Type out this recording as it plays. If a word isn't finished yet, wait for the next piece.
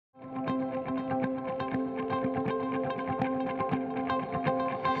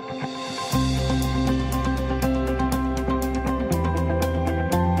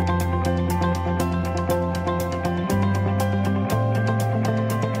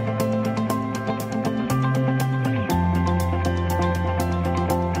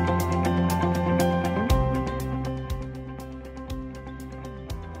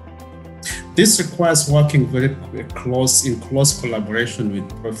This requires working very close collaboration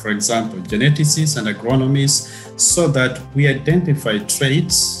with, for example, geneticists and agronomists, so that we identify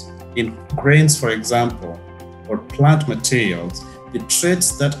traits in grains, for example, or plant materials, the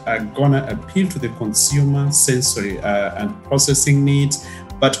traits that are gonna appeal to the consumer sensory and processing needs,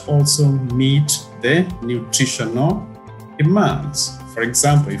 but also meet the nutritional demands. For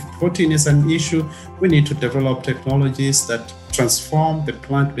example, if protein is an issue, we need to develop technologies that transform the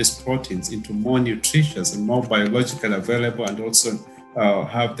plant-based proteins into more nutritious and more biologically available, and also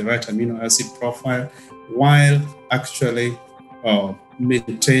have the right amino acid profile, while actually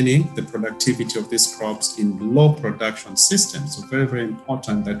maintaining the productivity of these crops in low production systems. So very, very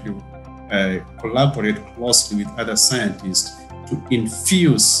important that we collaborate closely with other scientists to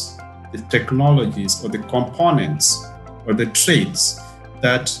infuse the technologies or the components or the traits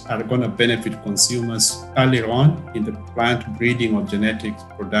that are going to benefit consumers earlier on in the plant breeding or genetics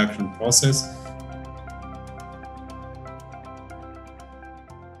production process,